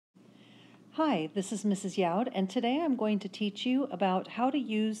Hi, this is Mrs. Youd, and today I'm going to teach you about how to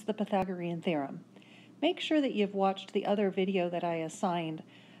use the Pythagorean Theorem. Make sure that you've watched the other video that I assigned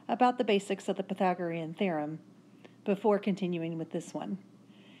about the basics of the Pythagorean Theorem before continuing with this one.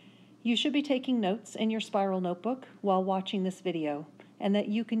 You should be taking notes in your spiral notebook while watching this video, and that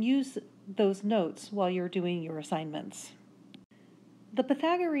you can use those notes while you're doing your assignments. The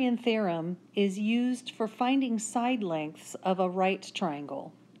Pythagorean Theorem is used for finding side lengths of a right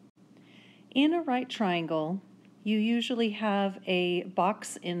triangle. In a right triangle, you usually have a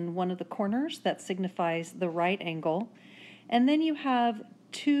box in one of the corners that signifies the right angle, and then you have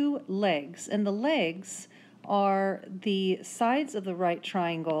two legs, and the legs are the sides of the right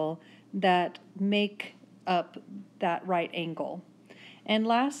triangle that make up that right angle. And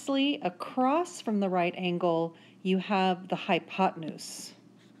lastly, across from the right angle, you have the hypotenuse.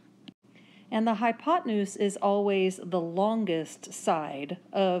 And the hypotenuse is always the longest side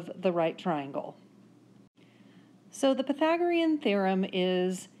of the right triangle. So the Pythagorean theorem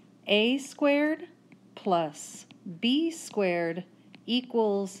is a squared plus b squared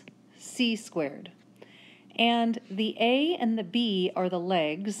equals c squared. And the a and the b are the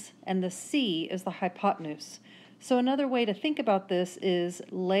legs, and the c is the hypotenuse. So another way to think about this is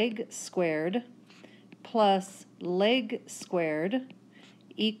leg squared plus leg squared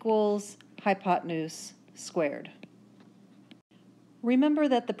equals hypotenuse squared. Remember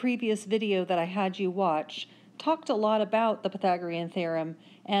that the previous video that I had you watch talked a lot about the Pythagorean theorem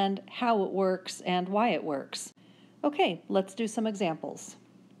and how it works and why it works. Okay, let's do some examples.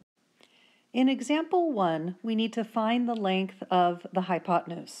 In example 1, we need to find the length of the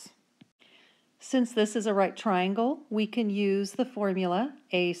hypotenuse. Since this is a right triangle, we can use the formula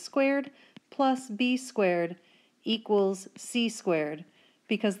a squared plus b squared equals c squared,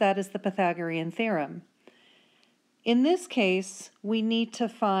 because that is the Pythagorean theorem. In this case, we need to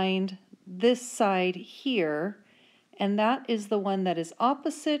find this side here, and that is the one that is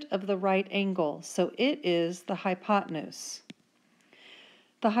opposite of the right angle, so it is the hypotenuse.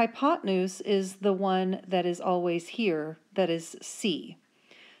 The hypotenuse is the one that is always here, that is c.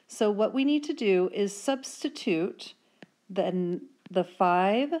 So what we need to do is substitute the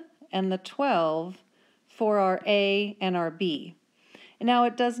 5 and the 12 for our a and our b. Now,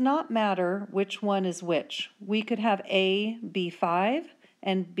 it does not matter which one is which. We could have A be 5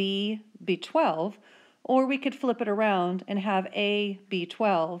 and B be 12, or we could flip it around and have A be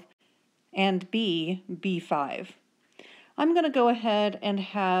 12 and B be 5. I'm going to go ahead and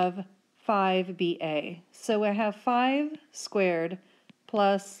have 5 be A. So I have 5 squared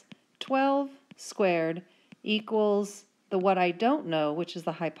plus 12 squared equals the what I don't know, which is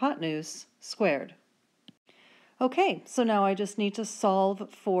the hypotenuse, squared. Okay, so now I just need to solve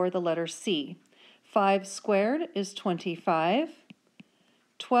for the letter C. 5 squared is 25.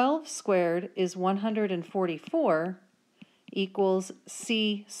 12 squared is 144 equals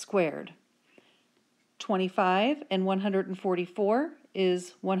C squared. 25 and 144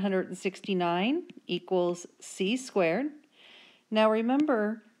 is 169 equals C squared. Now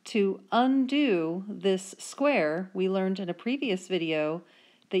remember, to undo this square, we learned in a previous video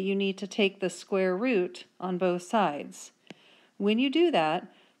that you need to take the square root on both sides. When you do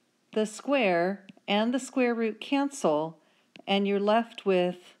that, the square and the square root cancel, and you're left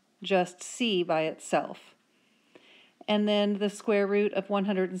with just c by itself. And then the square root of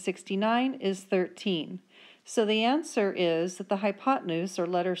 169 is 13. So the answer is that the hypotenuse, or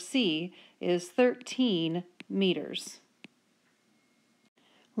letter C, is 13 meters.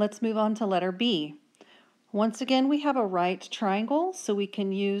 Let's move on to letter B. Once again, we have a right triangle, so we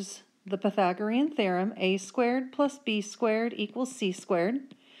can use the Pythagorean theorem, a squared plus b squared equals c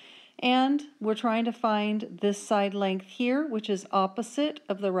squared. And we're trying to find this side length here, which is opposite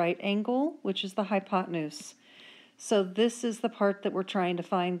of the right angle, which is the hypotenuse. So this is the part that we're trying to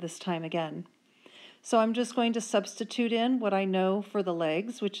find this time again. So I'm just going to substitute in what I know for the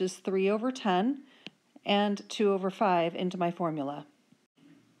legs, which is 3 over 10 and 2 over 5 into my formula.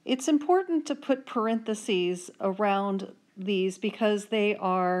 It's important to put parentheses around these because they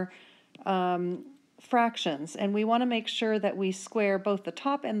are fractions, and we want to make sure that we square both the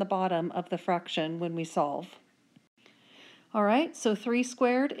top and the bottom of the fraction when we solve. All right, so 3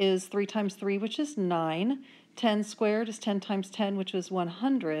 squared is 3 times 3, which is 9. 10 squared is 10 times 10, which is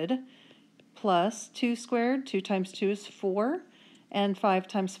 100, plus 2 squared, 2 times 2 is 4, and 5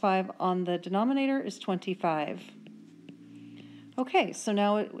 times 5 on the denominator is 25. Okay, so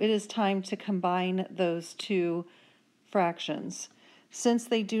now it is time to combine those two fractions. Since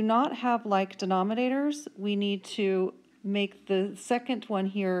they do not have like denominators, we need to make the second one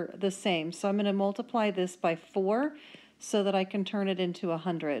here the same. So I'm going to multiply this by 4 so that I can turn it into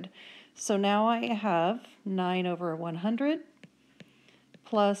 100. So now I have 9 over 100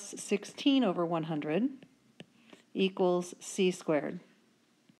 plus 16 over 100 equals c squared.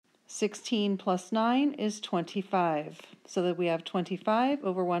 16 plus 9 is 25, so that we have 25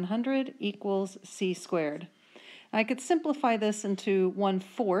 over 100 equals c squared. I could simplify this into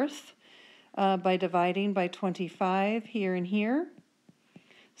 1/4 by dividing by 25 here and here.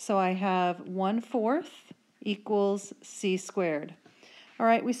 So I have 1/4 equals c squared. All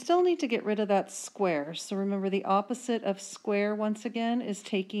right, we still need to get rid of that square. So remember, the opposite of square, once again, is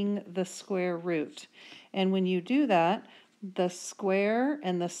taking the square root. And when you do that, the square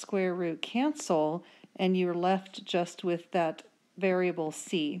and the square root cancel, and you're left just with that variable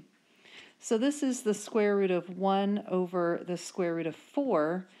c. So this is the square root of 1 over the square root of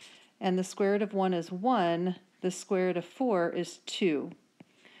 4, and the square root of 1 is 1, the square root of 4 is 2.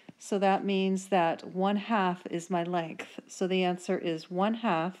 So that means that 1/2 is my length. So the answer is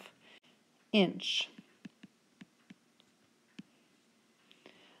 1/2 inch.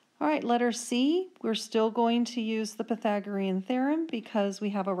 All right, letter C, we're still going to use the Pythagorean theorem because we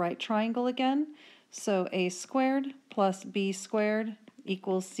have a right triangle again. So a squared plus b squared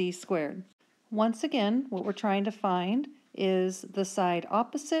equals c squared. Once again, what we're trying to find is the side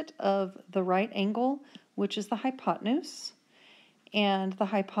opposite of the right angle, which is the hypotenuse. And the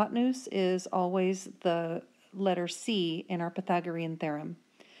hypotenuse is always the letter C in our Pythagorean theorem.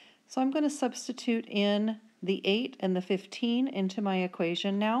 So I'm going to substitute in the 8 and the 15 into my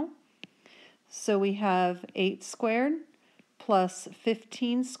equation now. So we have 8 squared plus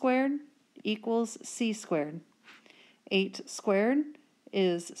 15 squared equals c squared. 8 squared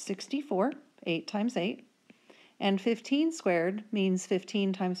is 64, 8 times 8. And 15 squared means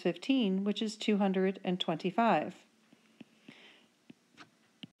 15 times 15, which is 225.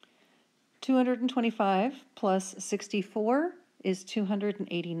 225 plus 64 is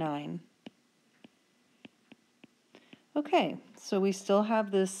 289. Okay, so we still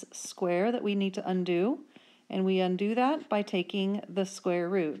have this square that we need to undo, and we undo that by taking the square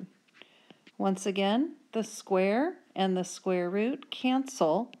root. Once again, the square and the square root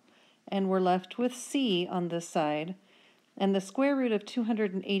cancel, and we're left with c on this side, and the square root of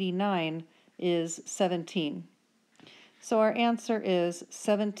 289 is 17. So our answer is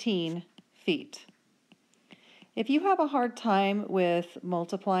 17 feet. If you have a hard time with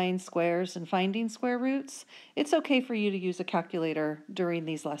multiplying squares and finding square roots, it's okay for you to use a calculator during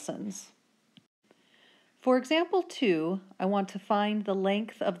these lessons. For example 2, I want to find the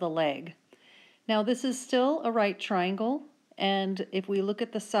length of the leg. Now this is still a right triangle, and if we look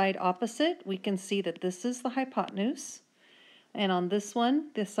at the side opposite, we can see that this is the hypotenuse, and on this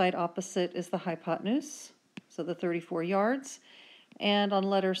one, the side opposite is the hypotenuse, so the 34 yards. And on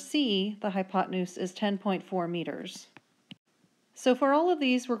letter C, the hypotenuse is 10.4 meters. So for all of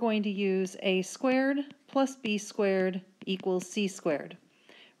these, we're going to use a squared plus b squared equals c squared.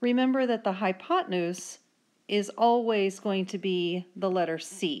 Remember that the hypotenuse is always going to be the letter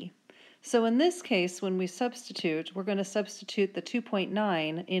C. So in this case, when we substitute, we're going to substitute the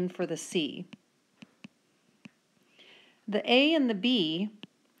 2.9 in for the C. The A and the B,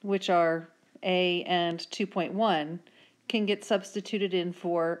 which are A and 2.1, can get substituted in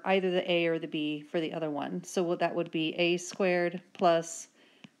for either the A or the B for the other one. So that would be a squared plus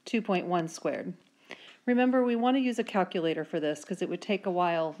 2.1 squared. Remember, we want to use a calculator for this because it would take a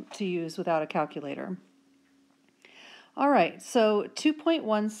while to use without a calculator. All right, so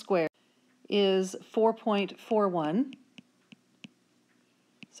 2.1 squared is 4.41.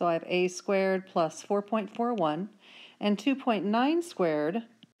 So I have a squared plus 4.41, and 2.9 squared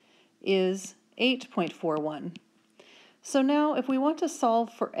is 8.41. So now if we want to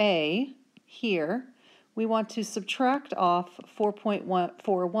solve for a here, we want to subtract off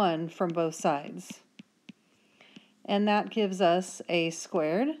 4.41 from both sides. And that gives us a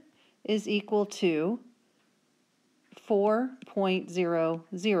squared is equal to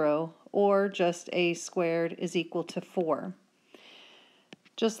 4.00, or just a squared is equal to 4.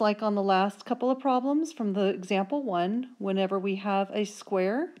 Just like on the last couple of problems from the example 1, whenever we have a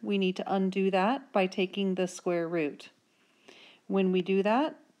square, we need to undo that by taking the square root. When we do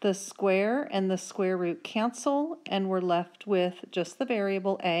that, the square and the square root cancel, and we're left with just the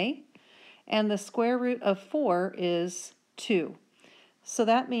variable a, and the square root of 4 is 2. So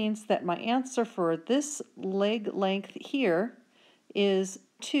that means that my answer for this leg length here is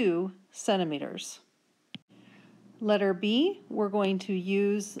 2 centimeters. Letter B, we're going to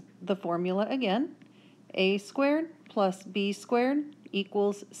use the formula again. A squared plus b squared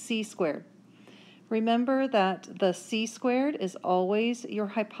equals c squared. Remember that the c squared is always your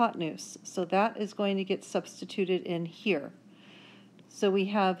hypotenuse, so that is going to get substituted in here. So we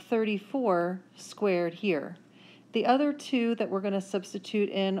have 34 squared here. The other two that we're going to substitute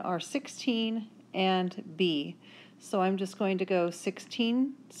in are 16 and b. So I'm just going to go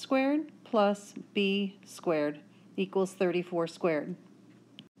 16 squared plus b squared equals 34 squared.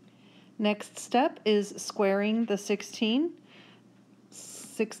 Next step is squaring the 16.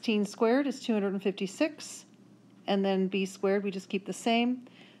 16 squared is 256, and then b squared we just keep the same.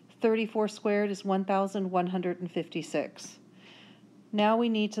 34 squared is 1,156. Now we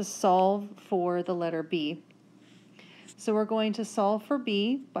need to solve for the letter b. So we're going to solve for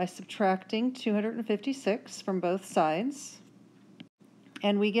b by subtracting 256 from both sides,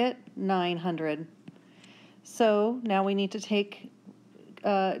 and we get 900. So now we need to take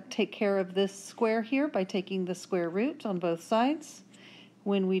care of this square here by taking the square root on both sides.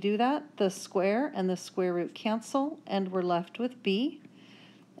 When we do that, the square and the square root cancel, and we're left with b.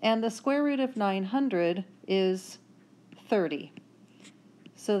 And the square root of 900 is 30.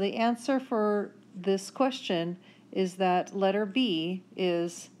 So the answer for this question is that letter B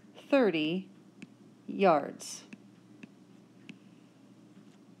is 30 yards.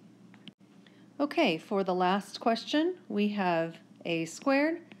 Okay, for the last question, we have a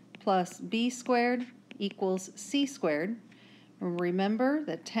squared plus b squared equals c squared. Remember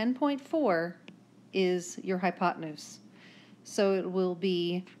that 10.4 is your hypotenuse. So it will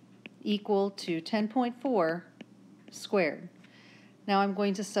be equal to 10.4 squared. Now I'm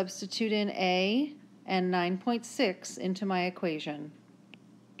going to substitute in a and 9.6 into my equation.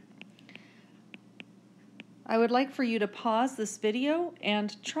 I would like for you to pause this video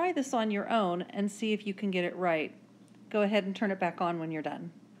and try this on your own and see if you can get it right. Go ahead and turn it back on when you're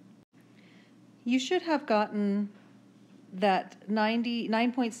done. You should have gotten that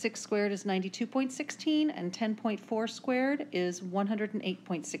 9.6 squared is 92.16 and 10.4 squared is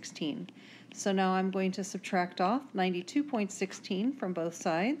 108.16. So now I'm going to subtract off 92.16 from both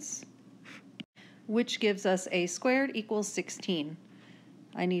sides, which gives us a squared equals 16.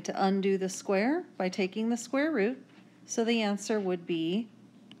 I need to undo the square by taking the square root, so the answer would be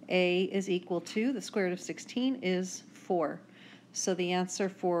a is equal to, the square root of 16 is 4. So the answer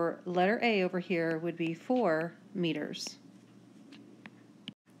for letter A over here would be 4 meters.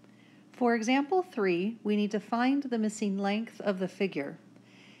 For example 3, we need to find the missing length of the figure.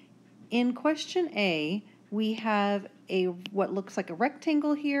 In question A, we have what looks like a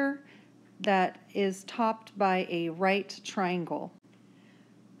rectangle here that is topped by a right triangle.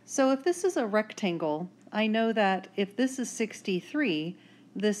 So if this is a rectangle, I know that if this is 63,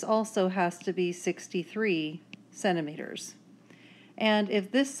 this also has to be 63 centimeters. And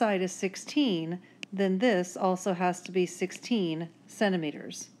if this side is 16, then this also has to be 16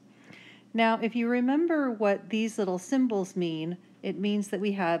 centimeters. Now, if you remember what these little symbols mean, it means that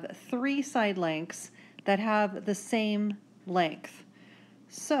we have 3 side lengths that have the same length.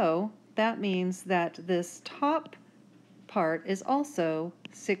 So that means that this top part is also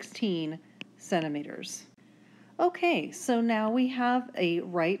 16 centimeters. Okay, so now we have a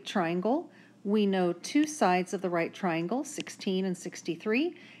right triangle. We know 2 sides of the right triangle, 16 and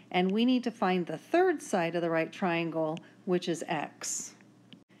 63, and we need to find the third side of the right triangle, which is x.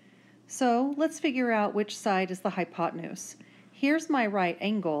 So let's figure out which side is the hypotenuse. Here's my right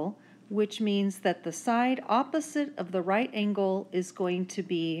angle, which means that the side opposite of the right angle is going to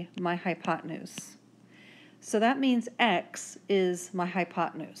be my hypotenuse. So that means x is my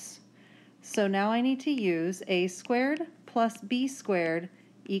hypotenuse. So now I need to use a squared plus b squared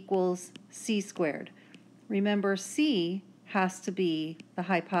equals c squared. Remember, c has to be the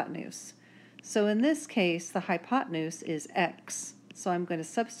hypotenuse. So in this case, the hypotenuse is x. So I'm going to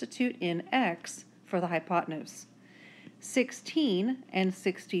substitute in x for the hypotenuse. 16 and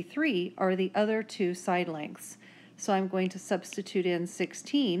 63 are the other 2 side lengths. So I'm going to substitute in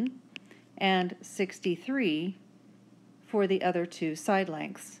 16 and 63 for the other 2 side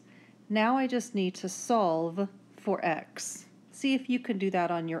lengths. Now I just need to solve for x. See if you can do that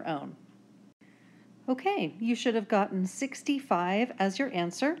on your own. Okay, you should have gotten 65 as your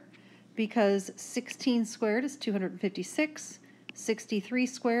answer because 16 squared is 256, 63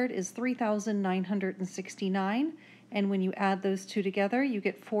 squared is 3,969, and when you add those two together, you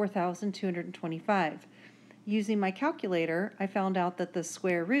get 4,225. Using my calculator, I found out that the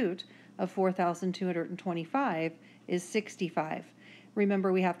square root of 4,225 is 65.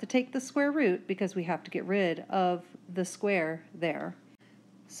 Remember, we have to take the square root because we have to get rid of the square there.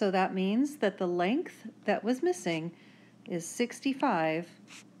 So that means that the length that was missing is 65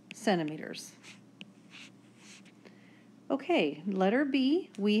 centimeters. Okay, letter B,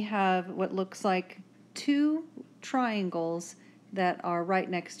 we have what looks like two triangles that are right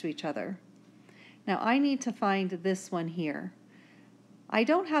next to each other. Now I need to find this one here. I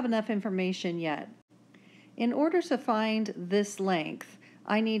don't have enough information yet. In order to find this length,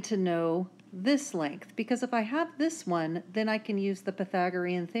 I need to know this length, because if I have this one, then I can use the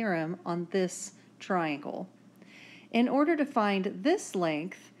Pythagorean theorem on this triangle. In order to find this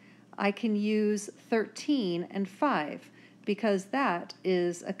length, I can use 13 and 5, because that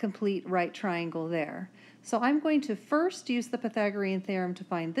is a complete right triangle there. So I'm going to first use the Pythagorean theorem to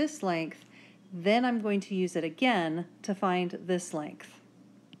find this length, then I'm going to use it again to find this length.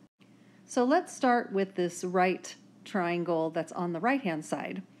 So let's start with this right triangle that's on the right-hand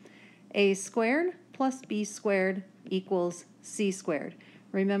side. A squared plus b squared equals c squared.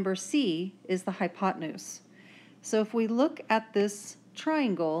 Remember, c is the hypotenuse. So if we look at this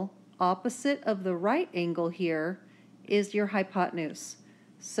triangle, opposite of the right angle here is your hypotenuse.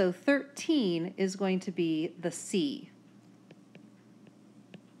 So 13 is going to be the c.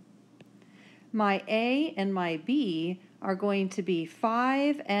 My a and my b are going to be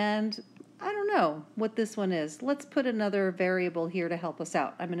 5 and I don't know what this one is. Let's put another variable here to help us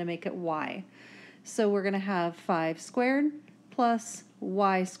out. I'm going to make it y. So we're going to have 5 squared plus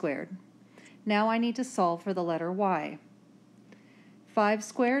y squared. Now I need to solve for the letter y. 5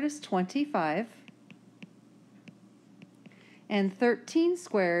 squared is 25, and 13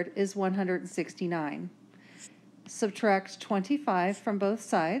 squared is 169. Subtract 25 from both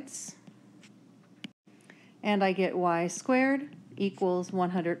sides, and I get y squared equals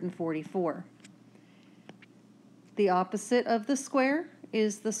 144. The opposite of the square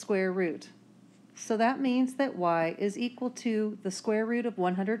is the square root. So that means that y is equal to the square root of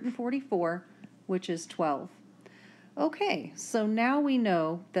 144, which is 12. Okay, so now we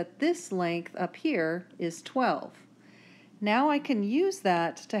know that this length up here is 12. Now I can use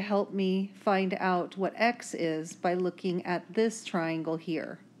that to help me find out what x is by looking at this triangle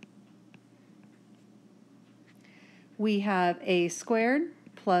here. We have a squared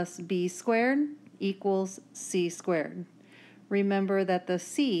plus b squared equals c squared. Remember that the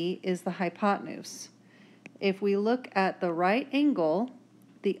c is the hypotenuse. If we look at the right angle,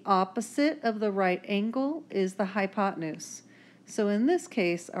 the opposite of the right angle is the hypotenuse. So in this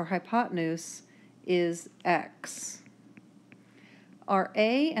case, our hypotenuse is x. Our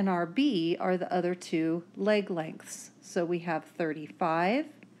a and our b are the other two leg lengths. So we have 35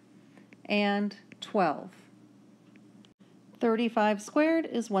 and 12. 35 squared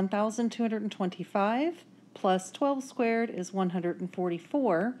is 1,225, plus 12 squared is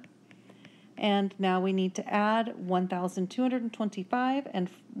 144. And now we need to add 1,225 and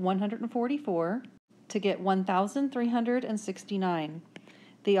 144 to get 1,369.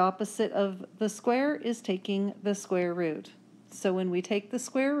 The opposite of the square is taking the square root. So when we take the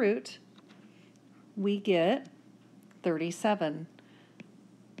square root, we get 37.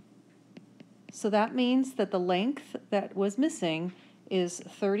 So that means that the length that was missing is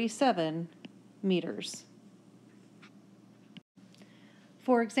 37 meters.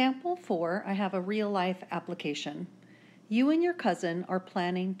 For example 4, I have a real-life application. You and your cousin are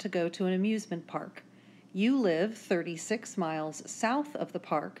planning to go to an amusement park. You live 36 miles south of the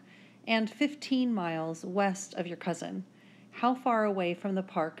park and 15 miles west of your cousin. How far away from the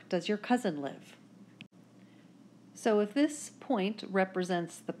park does your cousin live? So if this point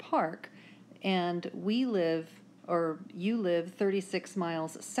represents the park, and you live 36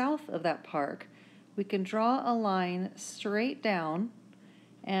 miles south of that park, we can draw a line straight down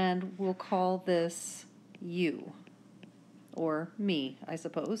and we'll call this you, or me, I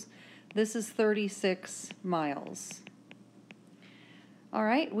suppose. This is 36 miles. All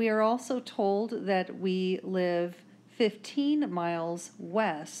right, we are also told that we live 15 miles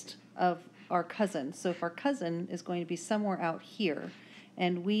west of our cousin. So if our cousin is going to be somewhere out here,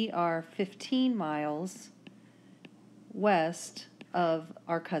 and we are 15 miles west of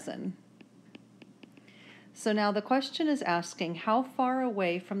our cousin. So now the question is asking, how far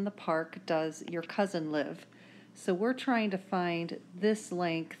away from the park does your cousin live? So we're trying to find this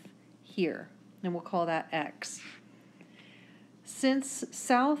length here, and we'll call that x. Since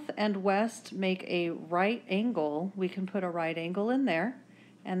south and west make a right angle, we can put a right angle in there,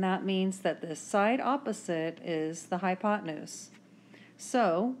 and that means that this side opposite is the hypotenuse.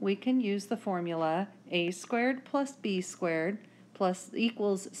 So we can use the formula a squared plus b squared plus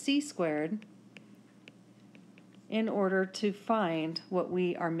equals c squared in order to find what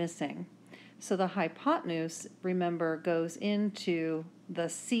we are missing. So the hypotenuse, remember, goes into the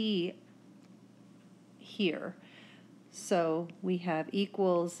c here. So we have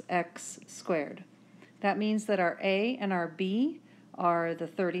equals x squared. That means that our A and our B are the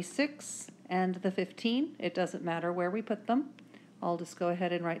 36 and the 15. It doesn't matter where we put them. I'll just go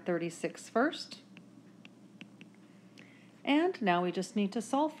ahead and write 36 first. And now we just need to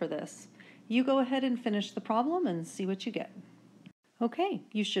solve for this. You go ahead and finish the problem and see what you get. Okay,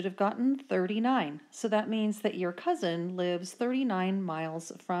 you should have gotten 39. So that means that your cousin lives 39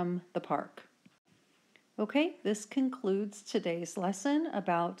 miles from the park. Okay, this concludes today's lesson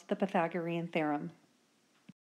about the Pythagorean theorem.